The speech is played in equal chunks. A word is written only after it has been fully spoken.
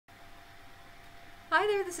Hi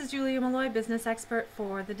there, this is Julia Molloy, business expert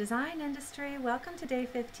for the design industry. Welcome to day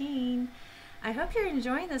 15. I hope you're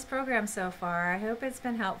enjoying this program so far. I hope it's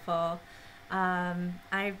been helpful.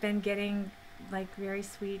 I've been getting like very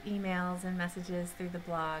sweet emails and messages through the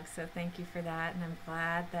blog, so thank you for that, and I'm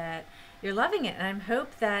glad that you're loving it, and I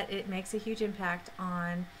hope that it makes a huge impact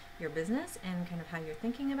on your business and kind of how you're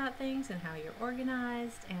thinking about things and how you're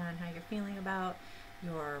organized and how you're feeling about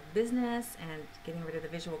your business and getting rid of the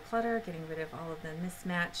visual clutter, getting rid of all of the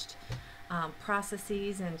mismatched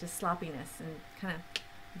processes and just sloppiness, and kind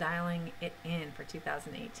of dialing it in for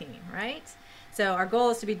 2018, right? So our goal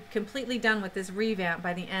is to be completely done with this revamp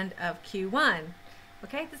by the end of Q1.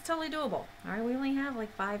 Okay, that's totally doable. All right, we only have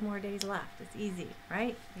like 5 more days left. It's easy,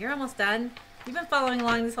 right? You're almost done. You've been following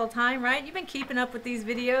along this whole time, right? You've been keeping up with these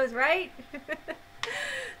videos, right?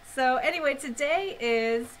 So anyway, today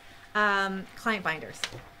is client binders.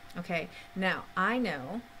 Okay, now I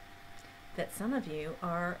know that some of you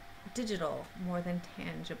are digital more than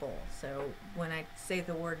tangible. So when I say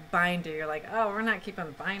the word binder, you're like, oh, we're not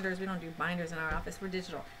keeping binders. We don't do binders in our office. We're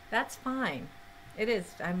digital. That's fine. It is.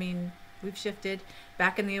 I mean, we've shifted.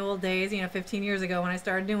 Back in the old days, 15 years ago when I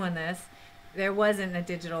started doing this, there wasn't a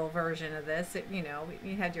digital version of this.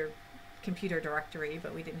 You had your computer directory,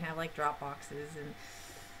 but we didn't have like Dropboxes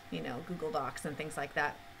and, Google Docs and things like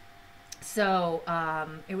that. So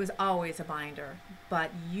it was always a binder,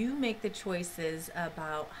 but you make the choices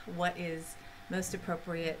about what is most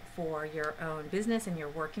appropriate for your own business and your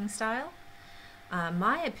working style.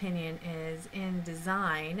 My opinion is, in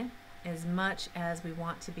design, as much as we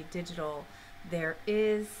want to be digital, there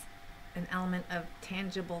is an element of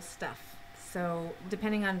tangible stuff. So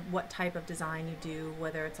depending on what type of design you do,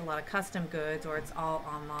 whether it's a lot of custom goods or it's all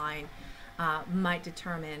online, might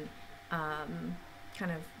determine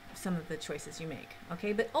kind of some of the choices you make.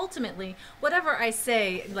 Okay, but ultimately, whatever I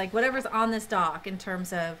say, like whatever's on this doc in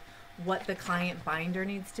terms of what the client binder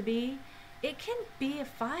needs to be, it can be a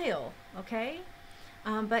file. Okay,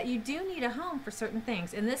 but you do need a home for certain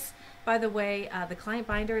things. And this, by the way, the client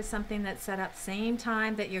binder is something that's set up same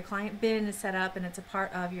time that your client bin is set up, and it's a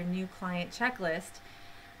part of your new client checklist.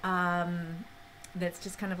 That's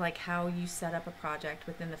just kind of like how you set up a project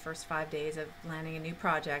within the first 5 days of landing a new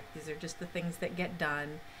project. These are just the things that get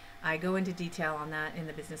done. I go into detail on that in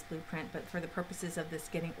the business blueprint, but for the purposes of this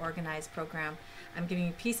getting organized program, I'm giving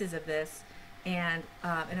you pieces of this. And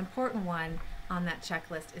an important one on that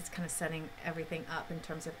checklist is kind of setting everything up in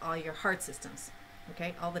terms of all your hard systems.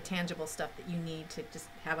 Okay, all the tangible stuff that you need to just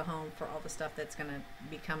have a home for all the stuff that's going to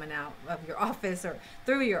be coming out of your office or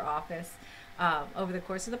through your office over the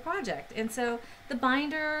course of the project. And so the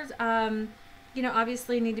binders,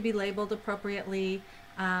 obviously need to be labeled appropriately.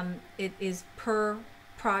 It is per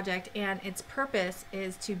project, and its purpose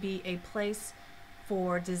is to be a place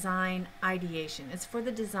for design ideation. It's for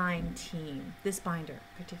the design team. This binder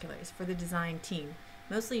particularly is for the design team,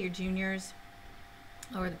 mostly your juniors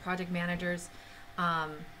or the project managers.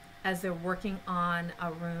 As they're working on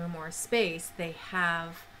a room or a space, they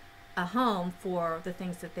have a home for the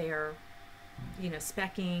things that they are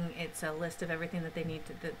speccing. It's a list of everything that they need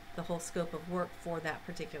to, the whole scope of work for that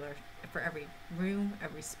particular, for every room,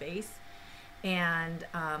 every space, and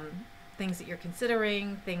things that you're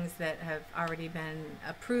considering, things that have already been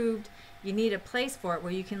approved. You need a place for it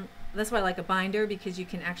where you can, that's why I like a binder, because you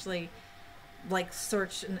can actually like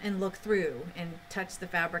search and look through and touch the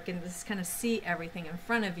fabric and just kind of see everything in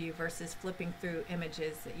front of you versus flipping through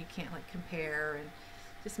images that you can't like compare, and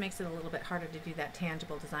just makes it a little bit harder to do that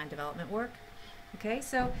tangible design development work. Okay,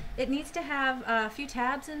 so it needs to have a few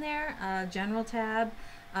tabs in there. General tab.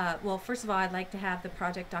 Well, first of all, I'd like to have the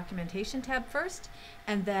project documentation tab first,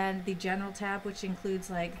 and then the general tab, which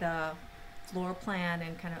includes like the floor plan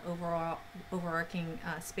and kind of overall overarching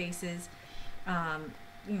spaces.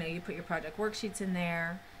 You put your project worksheets in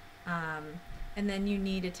there, and then you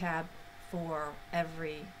need a tab for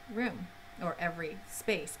every room or every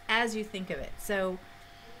space as you think of it. So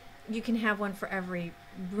you can have one for every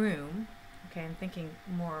room. Okay, I'm thinking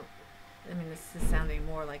more, this is sounding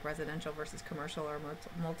more like residential versus commercial or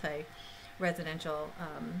multi-residential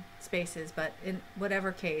spaces, but in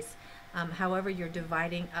whatever case, however you're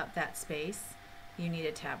dividing up that space, you need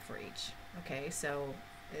a tab for each. Okay, so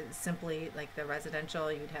it's simply like the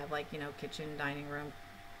residential, you'd have like, kitchen, dining room,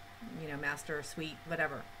 master suite,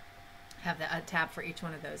 whatever. Have a tab for each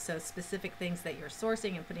one of those. So specific things that you're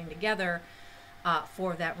sourcing and putting together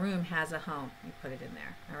for that room has a home. You put it in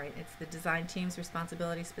there. All right. It's the design team's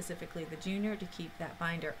responsibility, specifically the junior, to keep that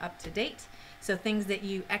binder up to date. So things that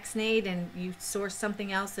you ex-nade and you source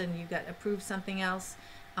something else and you got approved something else,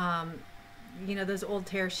 those old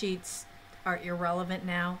tear sheets are irrelevant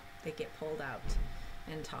now. They get pulled out.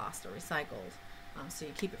 and tossed or recycled. So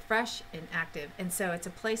you keep it fresh and active. And so it's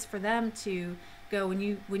a place for them to go when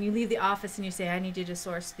you leave the office and you say, I need you to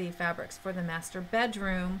source the fabrics for the master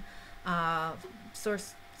bedroom,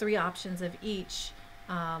 source 3 options of each,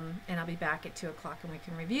 and I'll be back at 2 o'clock and we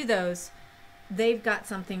can review those. They've got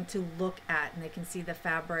something to look at, and they can see the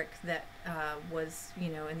fabric that was, you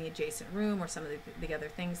know, in the adjacent room, or some of the other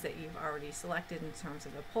things that you've already selected in terms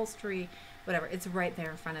of upholstery, whatever. It's right there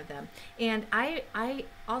in front of them. And I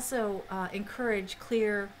also encourage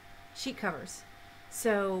clear sheet covers.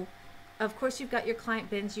 So of course you've got your client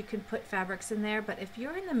bins, you can put fabrics in there, but if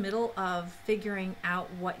you're in the middle of figuring out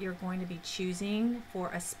what you're going to be choosing for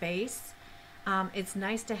a space, it's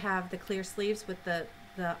nice to have the clear sleeves with the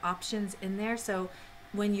options in there. So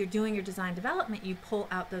when you're doing your design development, you pull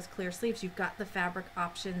out those clear sleeves, you've got the fabric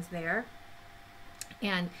options there,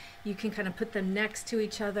 and you can kind of put them next to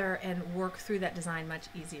each other and work through that design much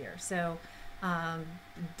easier. So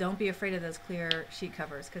don't be afraid of those clear sheet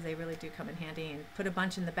covers, because they really do come in handy. And put a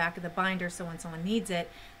bunch in the back of the binder, so when someone needs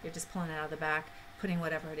it, they're just pulling it out of the back, putting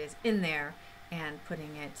whatever it is in there, and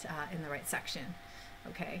putting it in the right section.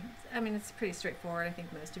 Okay, I mean, it's pretty straightforward. I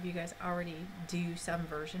think most of you guys already do some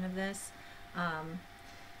version of this.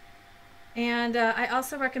 And I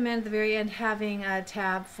also recommend at the very end having a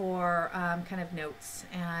tab for kind of notes.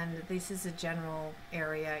 And this is a general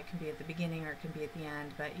area. It can be at the beginning or it can be at the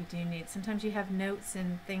end, but you do need, sometimes you have notes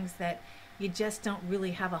and things that you just don't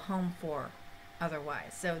really have a home for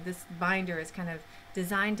otherwise. So this binder is kind of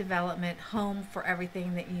design development, home for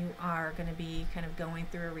everything that you are going to be kind of going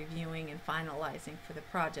through, reviewing, and finalizing for the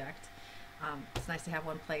project. It's nice to have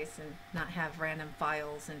one place and not have random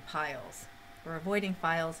files and piles. We're avoiding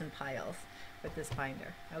files and piles with this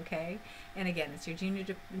binder, okay? And again, it's your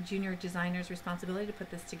junior designer's responsibility to put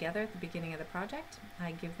this together at the beginning of the project.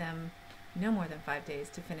 I give them no more than 5 days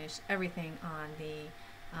to finish everything on the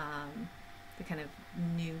kind of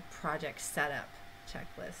new project setup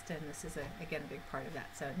checklist, and this is again a big part of that.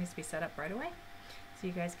 So it needs to be set up right away, so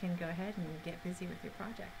you guys can go ahead and get busy with your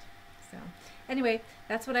project. So anyway,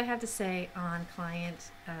 that's what I have to say on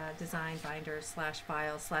client design binders /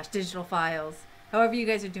 files / digital files. However you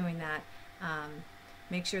guys are doing that,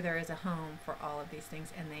 make sure there is a home for all of these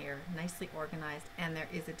things, and they are nicely organized, and there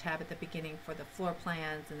is a tab at the beginning for the floor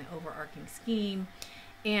plans and the overarching scheme,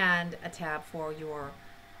 and a tab for your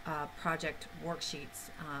project worksheets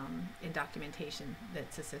and documentation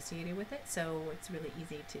that's associated with it. So it's really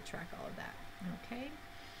easy to track all of that. Okay.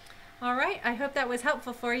 All right. I hope that was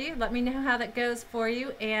helpful for you. Let me know how that goes for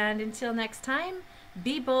you. And until next time,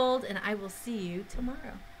 be bold, and I will see you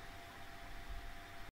tomorrow.